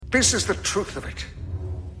This is the truth of it.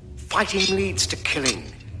 Fighting leads to killing,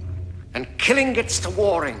 and killing gets to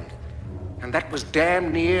warring, and that was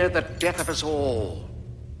damn near the death of us all.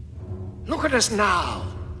 Look at us now,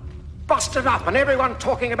 busted up and everyone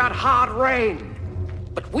talking about hard rain.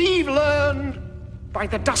 But we've learned, by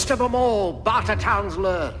the dust of them all, Bartertown's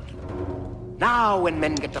learned. Now when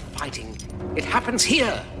men get to fighting, it happens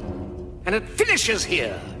here, and it finishes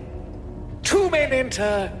here. 2 men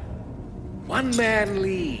enter, 1 man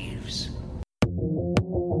leaves.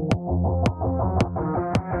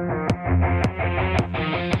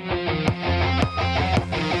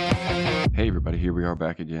 Hey everybody, here we are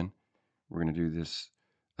back again. We're going to do this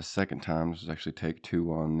a second time. This is actually take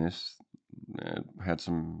 2 on this. Had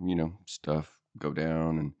some, stuff go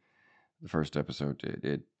down, and the first episode,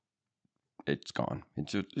 it's gone.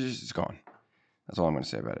 It's gone. That's all I'm going to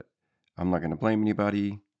say about it. I'm not going to blame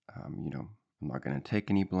anybody. I'm not going to take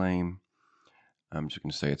any blame. I'm just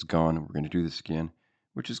going to say it's gone, and we're going to do this again,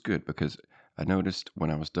 which is good because I noticed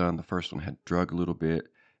when I was done, the first one had drug a little bit.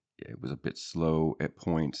 It was a bit slow at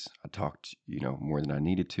points. I talked, more than I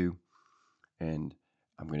needed to, and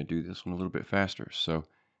I'm going to do this one a little bit faster. So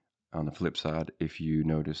on the flip side, if you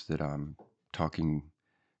notice that I'm talking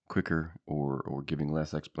quicker or giving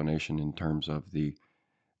less explanation in terms of the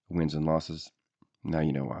wins and losses, now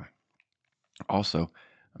you know why. Also,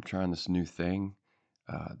 I'm trying this new thing,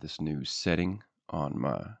 this new setting on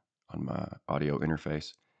my audio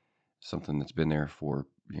interface, something that's been there for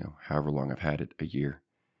however long I've had it, a year,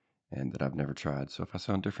 and that I've never tried. So if I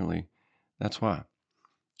sound differently, that's why.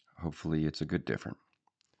 Hopefully it's a good different.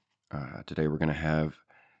 Today we're going to have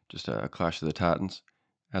just a Clash of the Titans,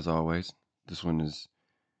 as always. This one is,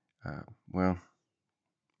 you're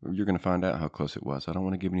going to find out how close it was. I don't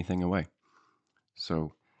want to give anything away.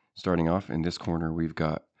 So starting off in this corner, we've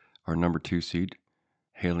got our number 2 seed,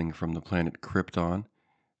 hailing from the planet Krypton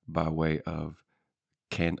by way of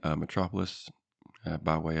Metropolis,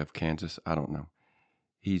 by way of Kansas. I don't know.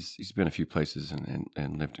 He's been a few places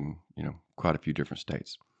and lived in, quite a few different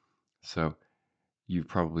states. So you've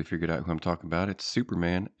probably figured out who I'm talking about. It's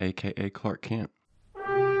Superman, a.k.a. Clark Kent.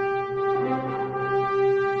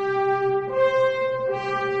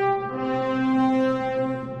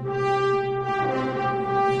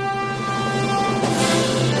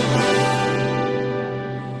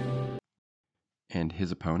 And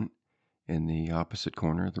his opponent in the opposite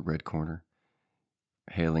corner, the red corner,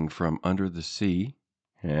 hailing from under the sea,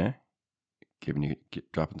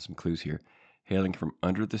 dropping some clues here, hailing from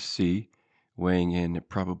under the sea, weighing in at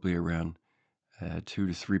probably around 2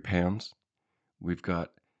 to 3 pounds, we've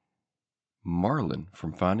got Marlin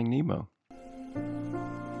from Finding Nemo.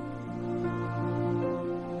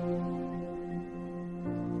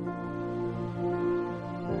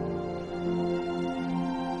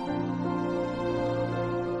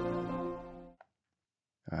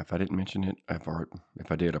 If I didn't mention it,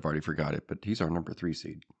 if I did, I've already forgot it, but he's our number 3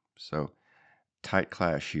 seed. So tight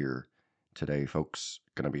clash here today, folks.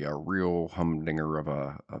 Going to be a real humdinger of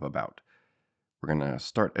a bout. We're going to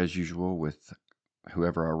start as usual with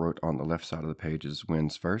whoever I wrote on the left side of the pages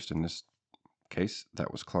wins first. In this case,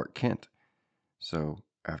 that was Clark Kent. So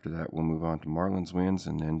after that, we'll move on to Marlin's wins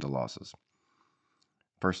and then the losses.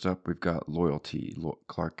 First up, we've got loyalty.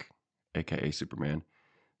 Clark, aka Superman,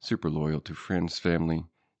 super loyal to friends, family,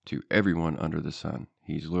 to everyone under the sun.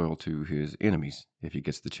 He's loyal to his enemies if he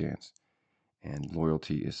gets the chance. And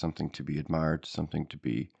loyalty is something to be admired, something to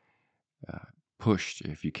be pushed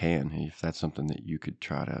if you can. If that's something that you could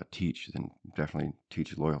try to teach, then definitely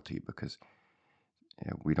teach loyalty, because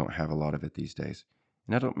we don't have a lot of it these days.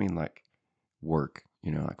 And I don't mean like work,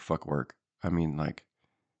 like fuck work. I mean like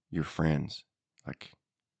your friends. Like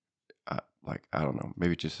I don't know,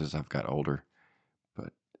 maybe just as I've got older,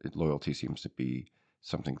 but loyalty seems to be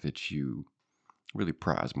something that you really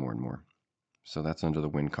prize more and more. So that's under the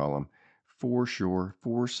win column for sure,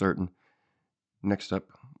 for certain. Next up,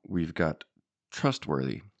 we've got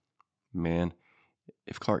trustworthy. Man,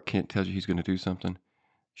 if Clark Kent tells you he's going to do something,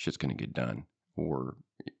 shit's going to get done. Or,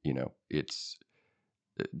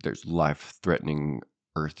 there's life-threatening,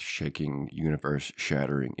 earth-shaking,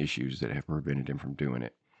 universe-shattering issues that have prevented him from doing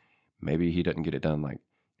it. Maybe he doesn't get it done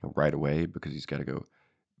right away because he's got to go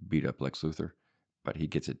beat up Lex Luthor, but he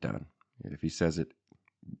gets it done. If he says it,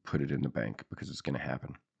 put it in the bank because it's going to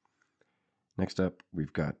happen. Next up,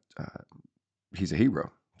 we've got, he's a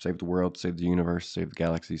hero. Saved the world, saved the universe, saved the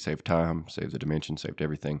galaxy, saved time, saved the dimension, saved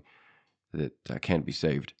everything that can be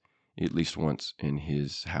saved at least once in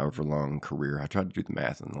his however long career. I tried to do the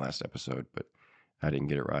math in the last episode, but I didn't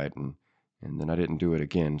get it right, and then I didn't do it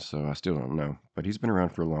again, so I still don't know. But he's been around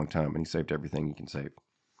for a long time, and he saved everything he can save.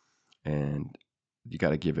 And you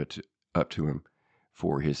got to give it up to him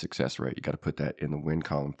for his success rate. You got to put that in the win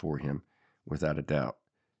column for him, without a doubt.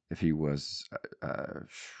 If he was, I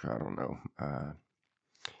don't know,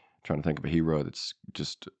 trying to think of a hero that's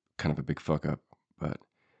just kind of a big fuck up, but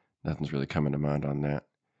nothing's really coming to mind on that.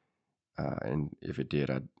 And if it did,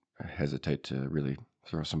 I'd hesitate to really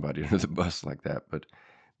throw somebody under the bus like that. But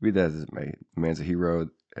be that as it may, the man's a hero,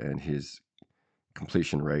 and his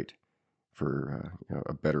completion rate, for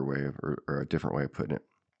a better way of, or a different way of putting it,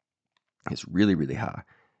 is really, really high.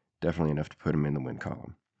 Definitely enough to put him in the win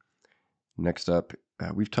column. Next up,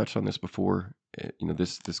 we've touched on this before.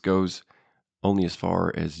 This goes only as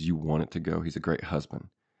far as you want it to go. He's a great husband.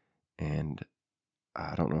 And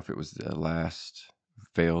I don't know if it was the last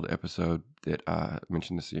failed episode that I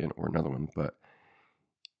mentioned this in, or another one, but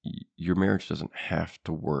your marriage doesn't have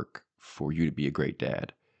to work for you to be a great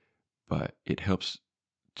dad, but it helps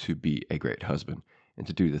to be a great husband and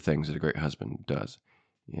to do the things that a great husband does.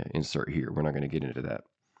 Yeah, insert here. We're not going to get into that.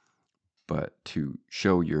 But to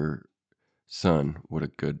show your son what a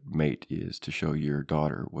good mate is, to show your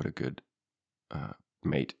daughter what a good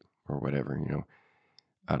mate, or whatever,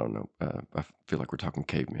 I don't know. I feel like we're talking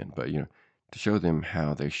cavemen, but to show them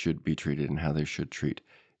how they should be treated and how they should treat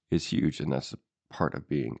is huge, and that's a part of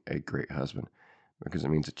being a great husband, because it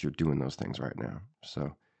means that you're doing those things right now.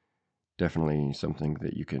 So definitely something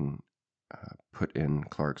that you can put in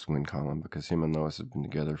Clark's win column, because him and Lois have been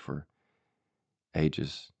together for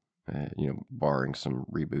ages, barring some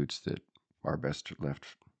reboots that are best left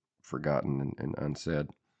forgotten and unsaid.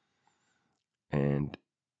 And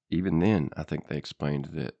even then, I think they explained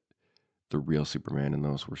that the real Superman and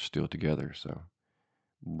Lois were still together. So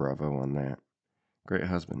bravo on that. Great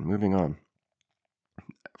husband. Moving on.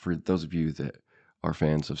 For those of you that are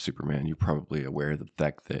fans of Superman, you're probably aware of the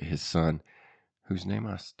fact that his son, whose name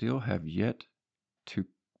I still have yet to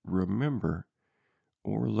remember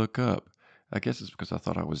or look up, I guess it's because I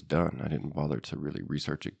thought I was done. I didn't bother to really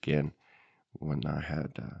research again when I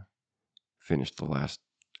had finished the last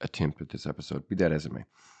attempt at this episode. Be that as it may,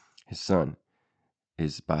 his son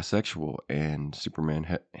is bisexual, and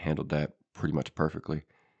Superman handled that pretty much perfectly.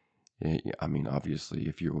 I mean, obviously,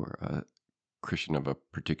 if you're a Christian of a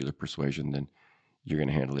particular persuasion, then you're going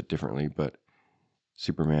to handle it differently. But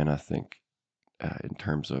Superman, I think, in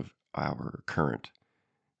terms of our current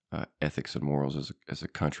ethics and morals as a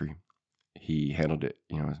country, he handled it,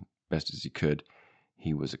 as best as he could.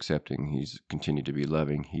 He was accepting. He's continued to be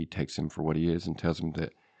loving. He takes him for what he is and tells him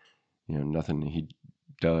that, nothing he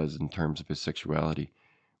does in terms of his sexuality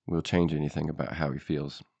will change anything about how he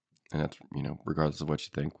feels. And that's, regardless of what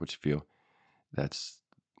you think, what you feel, that's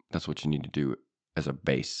what you need to do as a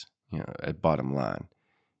base, at bottom line.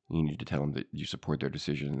 You need to tell them that you support their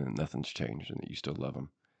decision and that nothing's changed and that you still love them.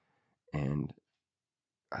 And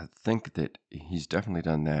I think that he's definitely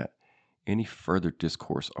done that. Any further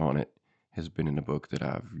discourse on it has been in a book that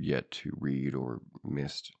I've yet to read or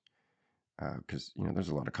missed, because there's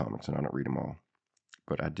a lot of comics and I don't read them all.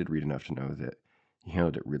 But I did read enough to know that he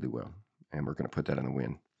handled it really well, and we're going to put that in the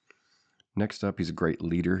win. Next up, he's a great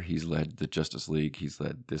leader. He's led the Justice League. He's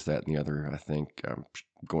led this, that, and the other. I think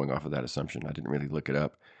going off of that assumption, I didn't really look it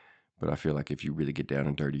up, but I feel like if you really get down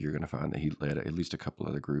and dirty, you're going to find that he led at least a couple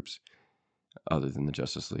other groups other than the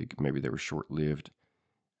Justice League. Maybe they were short-lived.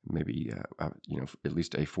 Maybe, at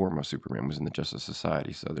least a form of Superman was in the Justice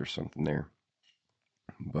Society, so there's something there.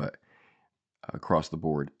 But across the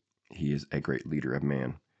board, he is a great leader of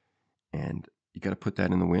man. And you got to put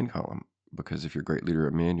that in the win column, because if you're a great leader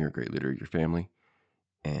of men, you're a great leader of your family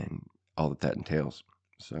and all that entails.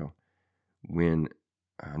 So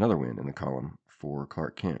another win in the column for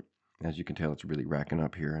Clark Kent. As you can tell, it's really racking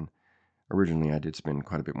up here. And originally I did spend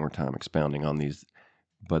quite a bit more time expounding on these,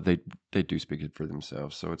 but they do speak for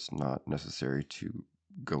themselves, so it's not necessary to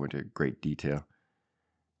go into great detail.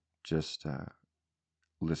 Just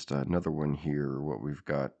list another one here, what we've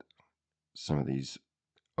got. Some of these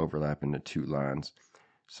overlap into two lines.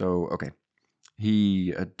 So, okay.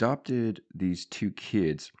 He adopted these two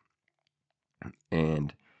kids,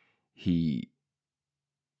 and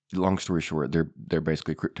long story short, they're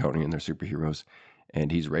basically Kryptonian, they're superheroes,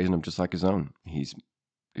 and he's raising them just like his own. He's,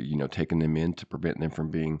 taking them in to prevent them from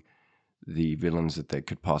being the villains that they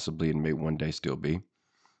could possibly and may one day still be,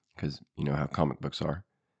 because you know how comic books are.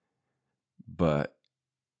 But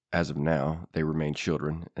as of now, they remain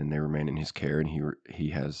children, and they remain in his care, and he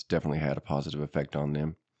has definitely had a positive effect on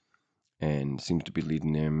them, and seems to be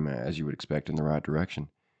leading them, as you would expect, in the right direction.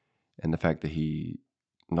 And the fact that he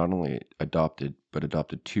not only adopted, but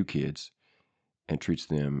adopted two kids and treats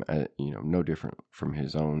them, no different from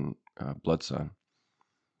his own blood son,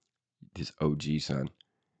 his OG son,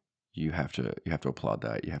 you have to applaud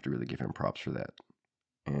that. You have to really give him props for that.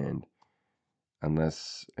 And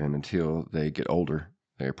unless and until they get older,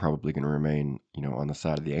 they're probably going to remain, on the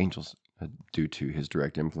side of the angels due to his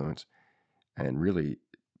direct influence, and really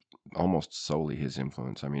almost solely his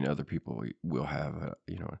influence. I mean, other people will have,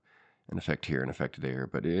 an effect here, an effect there,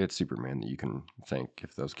 but it's Superman that you can thank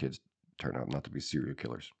if those kids turn out not to be serial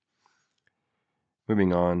killers.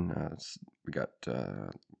 Moving on, we got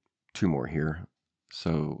 2 more here.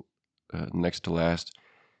 So next to last,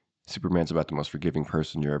 Superman's about the most forgiving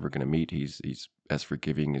person you're ever going to meet. He's as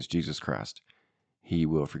forgiving as Jesus Christ. He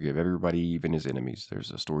will forgive everybody, even his enemies.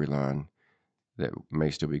 There's a storyline that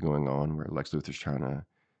may still be going on where Lex Luthor's trying to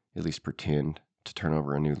at least pretend to turn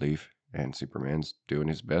over a new leaf, and Superman's doing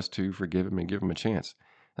his best to forgive him and give him a chance.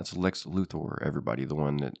 That's Lex Luthor, everybody, the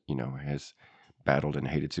one that, has battled and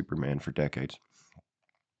hated Superman for decades.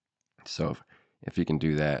 So if he can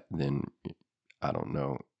do that, then I don't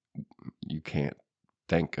know. You can't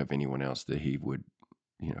think of anyone else that he would,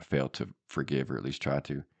 fail to forgive, or at least try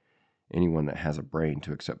to. Anyone that has a brain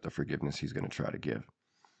to accept the forgiveness he's going to try to give.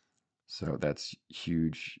 So that's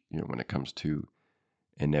huge, when it comes to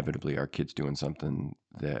inevitably our kids doing something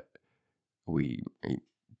that we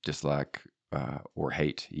dislike or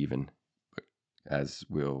hate, even, as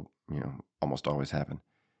will, almost always happen.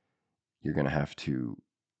 You're going to have to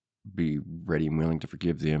be ready and willing to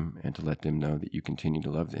forgive them and to let them know that you continue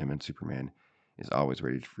to love them. And Superman is always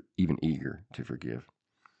ready, even eager to forgive.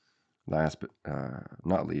 Last but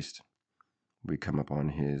not least, we come upon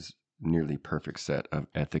his nearly perfect set of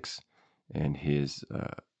ethics and his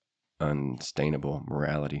unstainable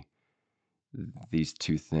morality. These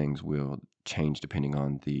 2 things will change depending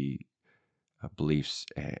on the beliefs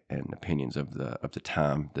and opinions of the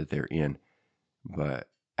time that they're in. But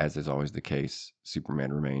as is always the case,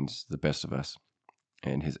 Superman remains the best of us,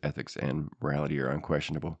 and his ethics and morality are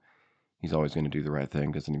unquestionable. He's always going to do the right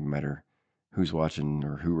thing. Doesn't even matter who's watching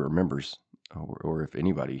or who remembers, or if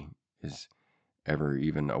anybody is ever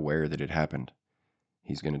even aware that it happened.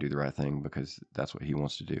 He's going to do the right thing because that's what he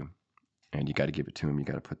wants to do. And you got to give it to him. You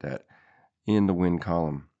got to put that in the win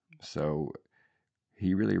column. So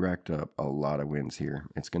he really racked up a lot of wins here.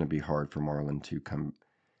 It's going to be hard for Marlin to come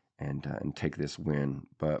and take this win,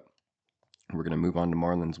 but we're going to move on to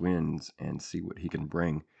Marlin's wins and see what he can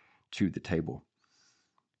bring to the table.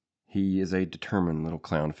 He is a determined little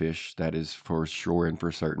clownfish, that is for sure and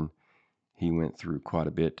for certain. He went through quite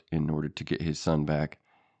a bit in order to get his son back,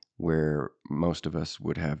 where most of us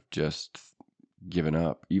would have just given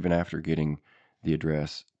up, even after getting the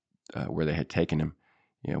address where they had taken him.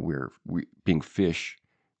 We being fish,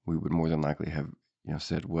 we would more than likely have,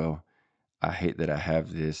 said, well, I hate that I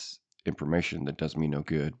have this information that does me no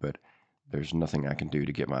good, but there's nothing I can do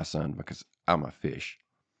to get my son because I'm a fish.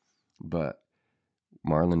 But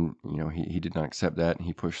Marlin, he did not accept that, and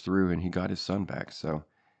he pushed through, and he got his son back. So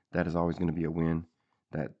that is always going to be a win.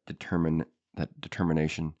 That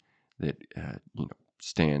determination that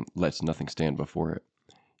lets nothing stand before it.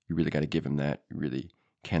 You really got to give him that. You really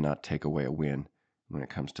cannot take away a win when it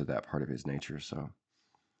comes to that part of his nature. So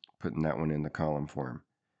putting that one in the column for him.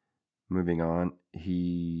 Moving on,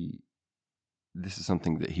 this is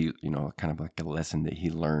something that he, kind of like a lesson that he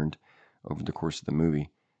learned over the course of the movie.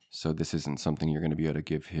 So this isn't something you're going to be able to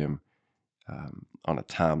give him on a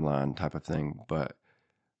timeline type of thing, but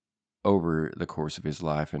over the course of his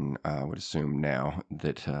life, and I would assume now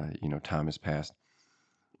that, time has passed,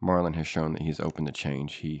 Marlin has shown that he's open to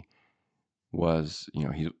change. He was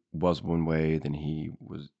one way, then he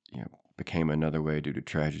was, became another way due to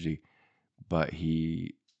tragedy, but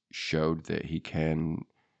he showed that he can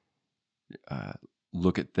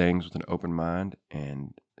look at things with an open mind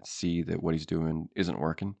and see that what he's doing isn't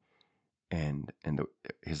working, and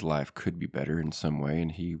his life could be better in some way,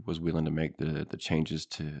 and he was willing to make the changes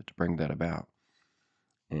to bring that about.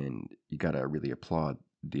 And you got to really applaud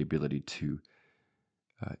the ability to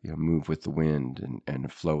move with the wind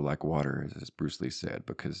and flow like water, as Bruce Lee said,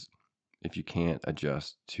 because if you can't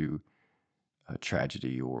adjust to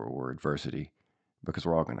tragedy or adversity, because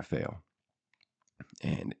we're all going to fail,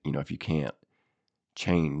 and if you can't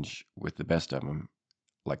change with the best of them,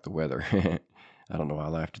 like the weather, I don't know why I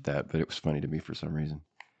laughed at that, but it was funny to me for some reason.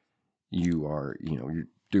 You're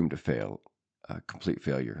doomed to fail, complete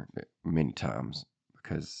failure many times,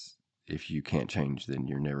 because if you can't change, then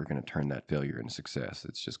you're never going to turn that failure into success.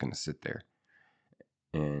 It's just going to sit there.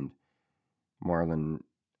 And Marlin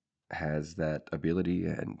has that ability,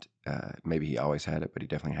 and maybe he always had it, but he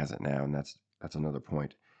definitely has it now, and that's another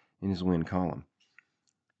point in his win column.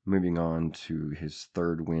 Moving on to his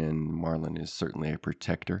third win, Marlin is certainly a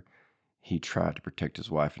protector. He tried to protect his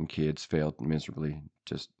wife and kids, failed miserably,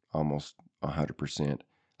 just almost 100%,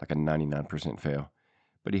 like a 99% fail.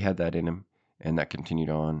 But he had that in him, and that continued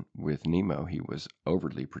on with Nemo. He was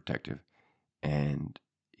overly protective, and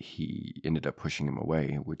he ended up pushing him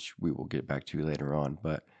away, which we will get back to later on.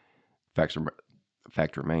 But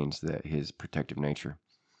fact remains that his protective nature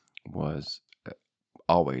was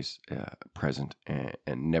always present and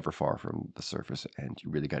never far from the surface, and you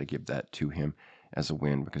really got to give that to him as a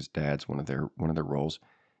win, because dad's one of their roles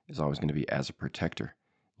is always going to be as a protector.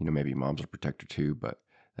 Maybe mom's a protector too, but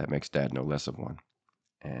that makes dad no less of one.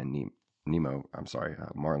 And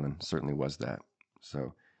Marlin certainly was that.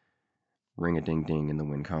 So ring a ding ding in the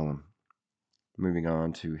win column. Moving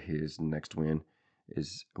on to his next win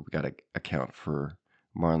is we got to account for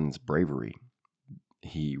Marlin's bravery.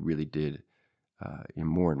 He really did,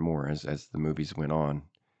 more and more as the movies went on,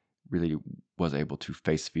 really was able to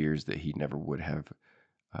face fears that he never would have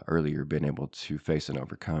earlier been able to face and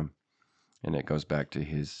overcome. And it goes back to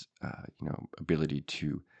his, ability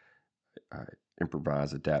to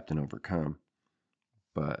improvise, adapt, and overcome.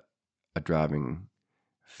 But a driving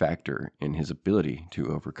factor in his ability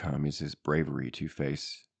to overcome is his bravery to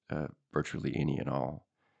face virtually any and all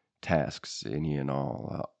tasks, any and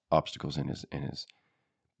all obstacles in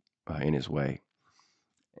his way.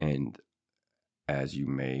 And as you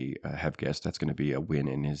may have guessed, that's going to be a win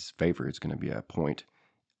in his favor. It's going to be a point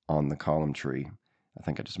on the column tree. I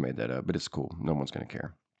think I just made that up, but it's cool. No one's going to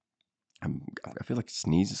care. I feel like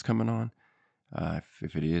sneeze is coming on.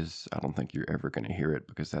 If it is, I don't think you're ever going to hear it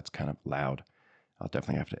because that's kind of loud. I'll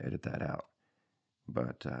definitely have to edit that out.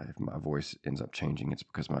 But if my voice ends up changing, it's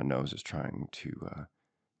because my nose is trying to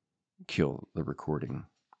kill the recording.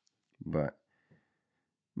 But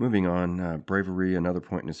moving on, bravery, another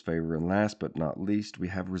point in his favor. And last but not least, we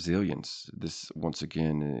have resilience. This, once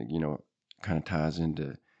again, kind of ties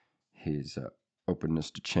into his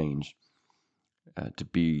openness to change. To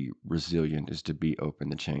be resilient is to be open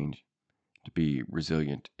to change. To be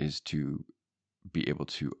resilient is to be able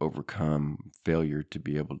to overcome failure, to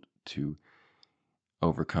be able to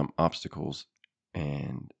overcome obstacles.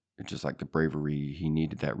 And just like the bravery, he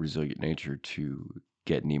needed that resilient nature to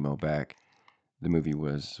get Nemo back. The movie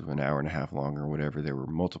was an hour and a half long or whatever. There were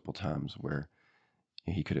multiple times where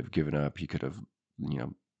he could have given up. He could have,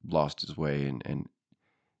 lost his way and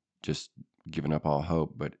just given up all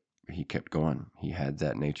hope, but he kept going. He had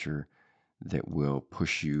that nature that will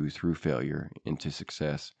push you through failure into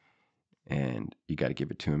success, and you got to give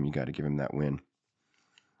it to him. You got to give him that win.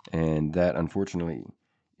 And that, unfortunately,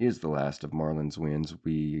 is the last of Marlin's wins.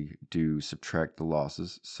 We do subtract the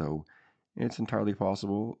losses, so it's entirely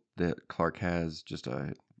possible that Clark has just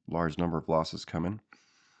a large number of losses coming.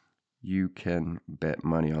 You can bet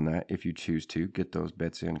money on that if you choose to. Get those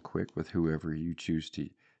bets in quick with whoever you choose to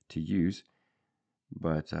use.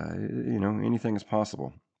 But, anything is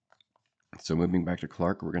possible. So moving back to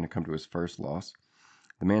Clark, we're going to come to his first loss.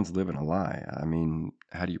 The man's living a lie. I mean,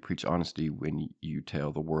 how do you preach honesty when you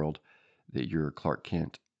tell the world that you're Clark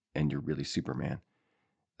Kent and you're really Superman?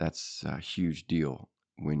 That's a huge deal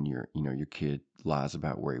when your kid lies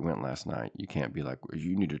about where he went last night. You can't be like, well,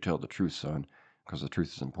 you need to tell the truth, son, because the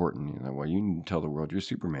truth is important. Well, you need to tell the world you're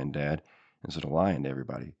Superman, Dad, instead of lying to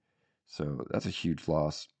everybody. So that's a huge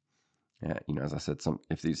loss. As I said,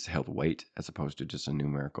 if these held weight as opposed to just a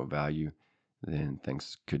numerical value, then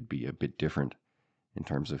things could be a bit different in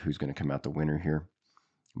terms of who's going to come out the winner here.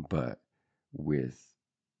 But with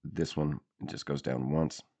this one, it just goes down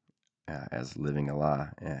once as living a lie,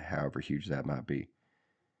 however huge that might be.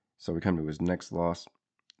 So we come to his next loss.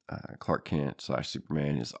 Clark Kent /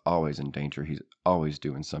 Superman is always in danger. He's always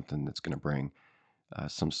doing something that's going to bring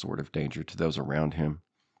some sort of danger to those around him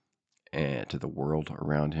and to the world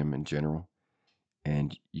around him in general.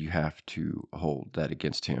 And you have to hold that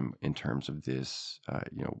against him in terms of this,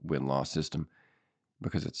 win-loss system,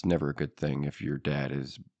 because it's never a good thing if your dad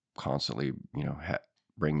is constantly,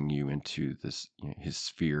 bringing you into this, his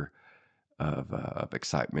sphere of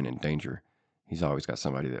excitement and danger. He's always got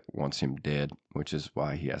somebody that wants him dead, which is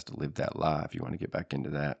why he has to live that lie, if you want to get back into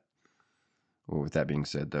that. Well, with that being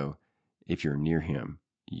said, though, if you're near him,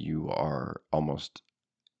 you are almost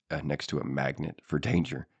next to a magnet for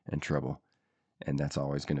danger and trouble. And that's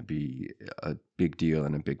always going to be a big deal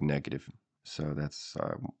and a big negative. So that's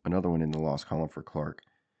another one in the loss column for Clark.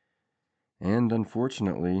 And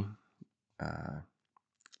unfortunately,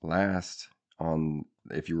 last on,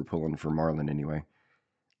 if you were pulling for Marlin anyway,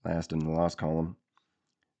 last in the loss column,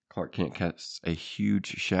 Clark Kent casts a huge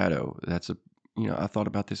shadow. That's I thought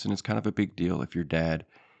about this, and it's kind of a big deal. If your dad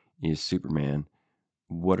is Superman,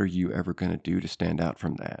 what are you ever going to do to stand out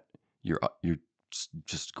from that? You're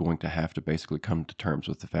just going to have to basically come to terms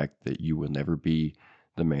with the fact that you will never be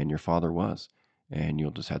the man your father was. And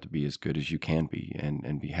you'll just have to be as good as you can be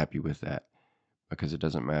and be happy with that, because it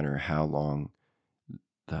doesn't matter how long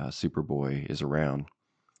the Superboy is around.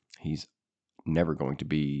 He's never going to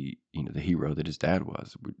be, the hero that his dad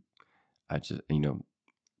was. I just,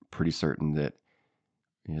 pretty certain that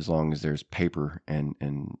as long as there's paper and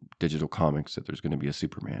digital comics, that there's going to be a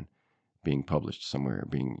Superman being published somewhere,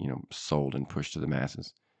 being, sold and pushed to the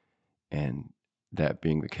masses. And that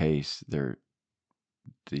being the case,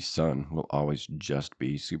 the son will always just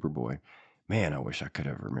be Superboy. Man, I wish I could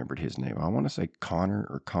have remembered his name. I want to say Connor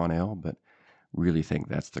or Connell, but really think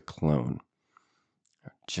that's the clone. I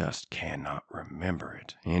just cannot remember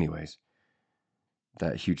it. Anyways,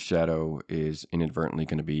 that huge shadow is inadvertently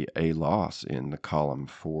going to be a loss in the column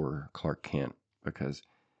for Clark Kent, because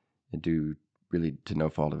due really to no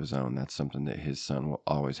fault of his own, that's something that his son will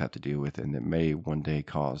always have to deal with, and that may one day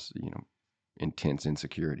cause, intense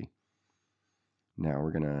insecurity. Now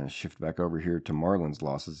we're going to shift back over here to Marlin's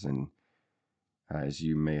losses, and as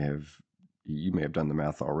you may have done the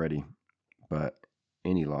math already, but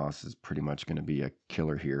any loss is pretty much going to be a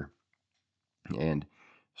killer here. And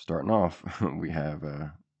starting off, we have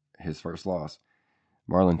his first loss.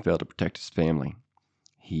 Marlin failed to protect his family.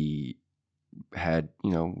 He had,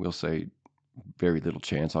 we'll say, very little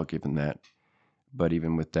chance. I'll give him that. But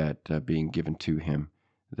even with that being given to him,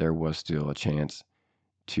 there was still a chance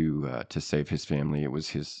to save his family. It was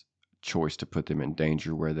his choice to put them in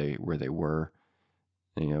danger where they were.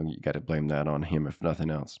 You got to blame that on him, if nothing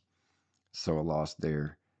else. So a loss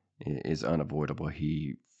there is unavoidable.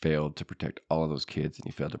 He failed to protect all of those kids, and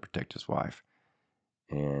he failed to protect his wife,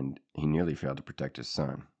 and he nearly failed to protect his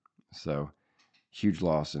son. So huge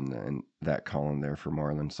loss in that column there for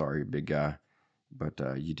Marlin. Sorry, big guy, but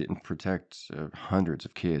you didn't protect hundreds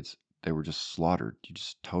of kids. They were just slaughtered. You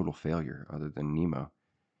just total failure, other than Nemo.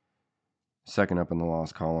 Second up in the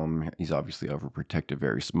loss column, he's obviously overprotective,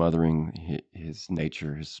 very smothering. His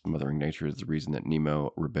smothering nature is the reason that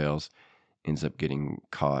Nemo rebels, ends up getting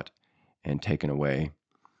caught and taken away.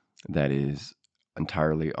 That is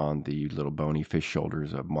entirely on the little bony fish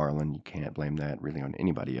shoulders of Marlin. You can't blame that really on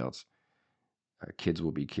anybody else. Kids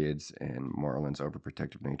will be kids, and Marlin's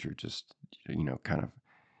overprotective nature just, kind of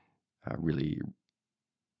really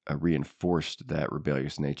reinforced that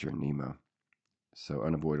rebellious nature in Nemo. So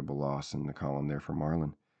unavoidable loss in the column there for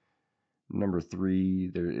Marlin. Number 3,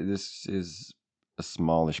 this is a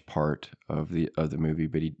smallish part of the movie,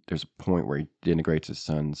 but there's a point where he denigrates his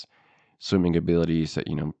son's swimming abilities, that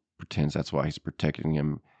pretends that's why he's protecting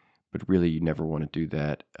him, but really you never want to do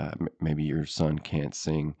that. Maybe your son can't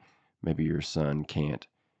sing, maybe your son can't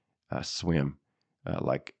swim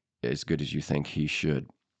like as good as you think he should,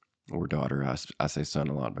 or daughter. I say son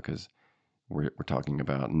a lot because we're talking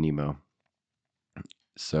about Nemo.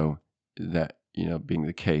 So that, being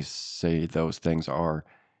the case, say those things are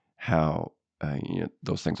how,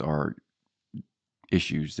 those things are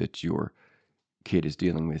issues that your kid is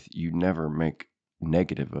dealing with. You never make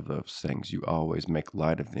negative of those things. You always make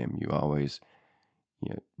light of them. You always,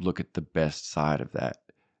 look at the best side of that.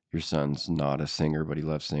 Your son's not a singer, but he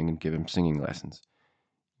loves singing. Give him singing lessons.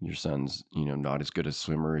 Your son's, not as good a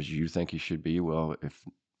swimmer as you think he should be. Well, if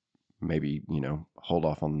maybe, hold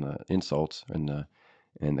off on the insults and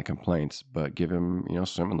the complaints, but give him,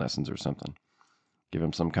 swimming lessons or something. Give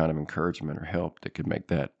him some kind of encouragement or help that could make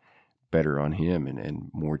that better on him and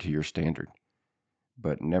more to your standard.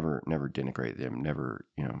 But never denigrate them. Never,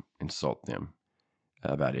 insult them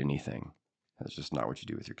about anything. That's just not what you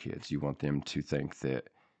do with your kids. You want them to think that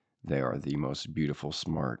they are the most beautiful,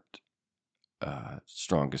 smart,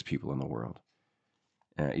 strongest people in the world,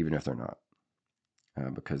 even if they're not,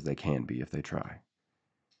 because they can be if they try.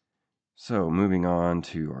 So moving on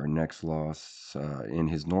to our next loss. In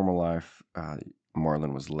his normal life,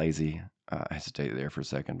 Marlin was lazy. I hesitate there for a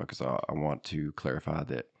second because I want to clarify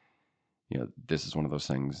that, this is one of those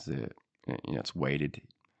things that, it's weighted.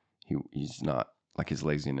 He's not, like, his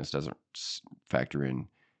laziness doesn't factor in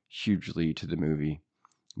hugely to the movie,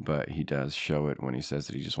 but he does show it when he says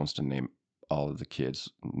that he just wants to name all of the kids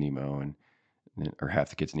Nemo, or half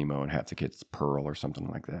the kids Nemo and half the kids Pearl or something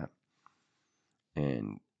like that.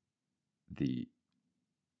 And the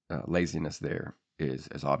laziness there is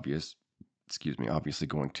as obviously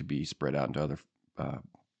going to be spread out into other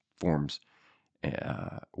forms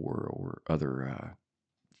or other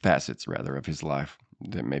facets, rather, of his life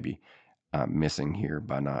that maybe I'm missing here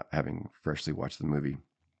by not having freshly watched the movie,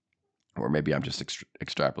 or maybe I'm just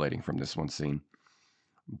extrapolating from this one scene.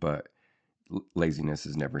 But laziness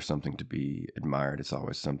is never something to be admired. It's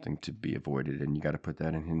always something to be avoided, and you got to put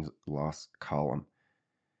that in his loss column.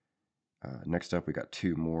 Next up, we got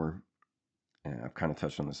 2 more. And I've kind of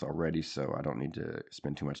touched on this already, so I don't need to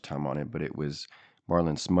spend too much time on it, but it was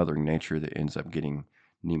Marlin's smothering nature that ends up getting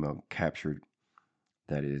Nemo captured.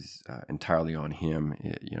 That is entirely on him.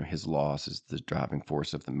 His loss is the driving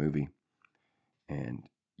force of the movie, and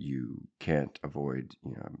you can't avoid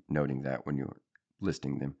noting that when you're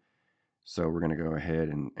listing them. So we're going to go ahead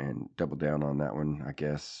and double down on that one, I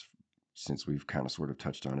guess, since we've kind of sort of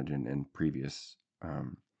touched on it in previous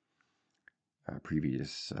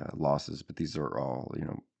losses. But these are all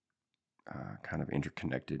kind of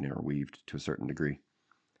interconnected, interweaved to a certain degree.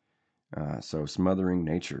 So smothering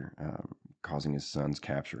nature, causing his son's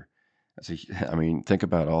capture. I mean, think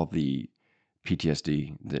about all the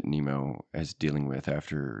PTSD that Nemo is dealing with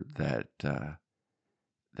after that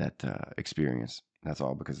experience. That's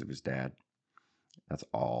all because of his dad. That's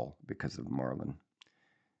all because of Marlin.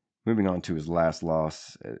 Moving on to his last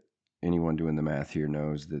loss, anyone doing the math here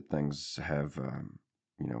knows that things have,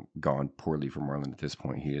 gone poorly for Marlin at this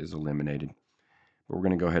point. He is eliminated. But we're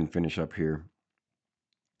going to go ahead and finish up here.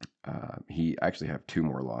 He actually have 2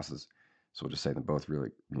 more losses, so we'll just say them both really,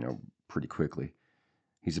 pretty quickly.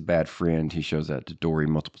 He's a bad friend. He shows that to Dory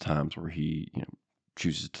multiple times, where he,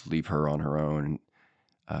 chooses to leave her on her own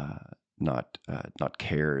and not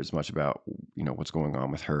care as much about what's going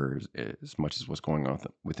on with her as much as what's going on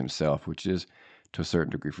with himself, which is to a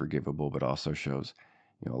certain degree forgivable, but also shows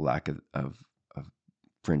a lack of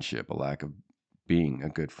friendship, a lack of being a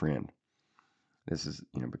good friend. This is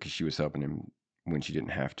because she was helping him when she didn't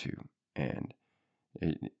have to, and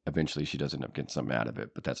eventually she does end up getting something out of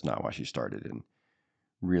it, but that's not why she started. And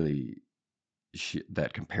really,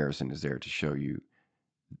 that comparison is there to show you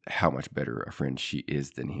how much better a friend she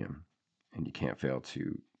is than him, and you can't fail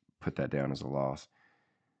to put that down as a loss.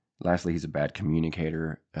 Lastly, he's a bad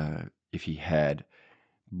communicator. If he had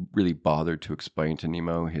really bothered to explain to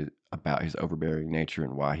Nemo about his overbearing nature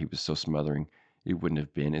and why he was so smothering, it wouldn't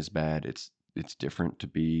have been as bad. It's different to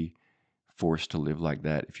be forced to live like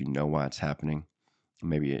that if you know why it's happening.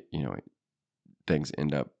 Maybe things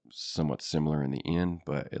end up somewhat similar in the end,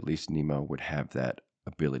 but at least Nemo would have that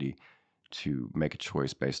ability to make a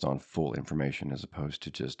choice based on full information, as opposed to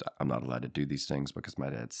just, I'm not allowed to do these things because my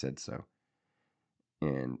dad said so.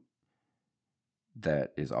 And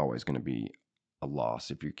that is always going to be a loss.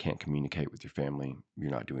 If you can't communicate with your family, you're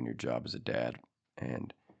not doing your job as a dad,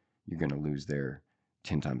 and you're going to lose there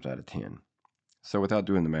 10 times out of 10. So without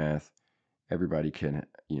doing the math, everybody can,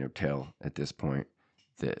 tell at this point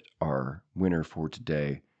that our winner for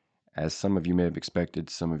today, as some of you may have expected,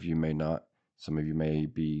 some of you may not. Some of you may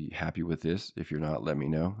be happy with this. If you're not, let me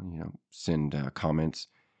know. Send comments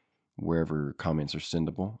wherever comments are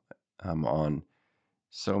sendable. I'm on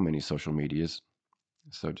so many social medias,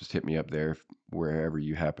 so just hit me up there wherever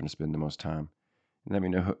you happen to spend the most time. And let me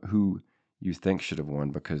know who you think should have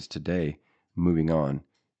won, because today, moving on,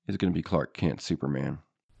 is going to be Clark Kent Superman.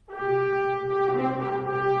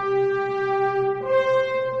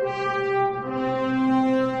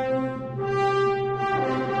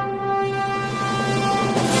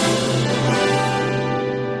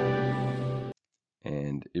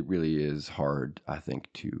 And it really is hard, I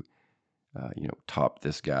think, to top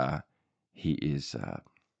this guy. He is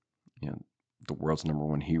the world's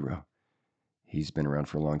 #1 hero. He's been around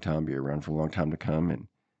for a long time, be around for a long time to come, and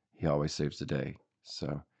he always saves the day.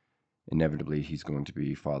 So inevitably, he's going to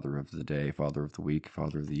be father of the day, father of the week,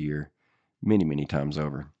 father of the year, many, many times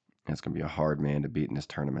over. And it's going to be a hard man to beat in this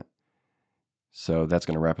tournament. So that's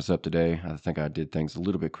going to wrap us up today. I think I did things a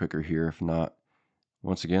little bit quicker here. If not,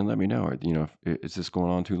 once again, let me know. Is this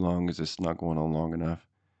going on too long? Is this not going on long enough?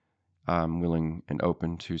 I'm willing and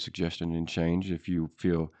open to suggestion and change if you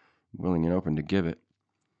feel willing and open to give it.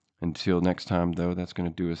 Until next time, though, that's going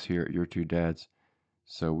to do us here at Your Two Dads.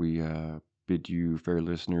 So we bid you, fair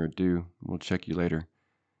listener, adieu. We'll check you later.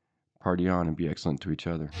 Party on and be excellent to each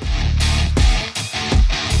other.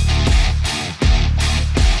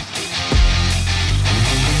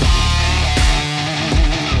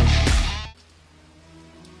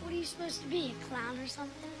 What are you supposed to be, a clown or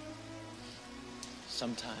something?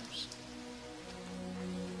 Sometimes.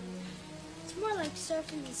 It's more like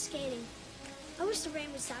surfing and skating. I wish the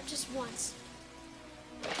rain would stop just once.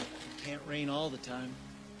 Can't rain all the time.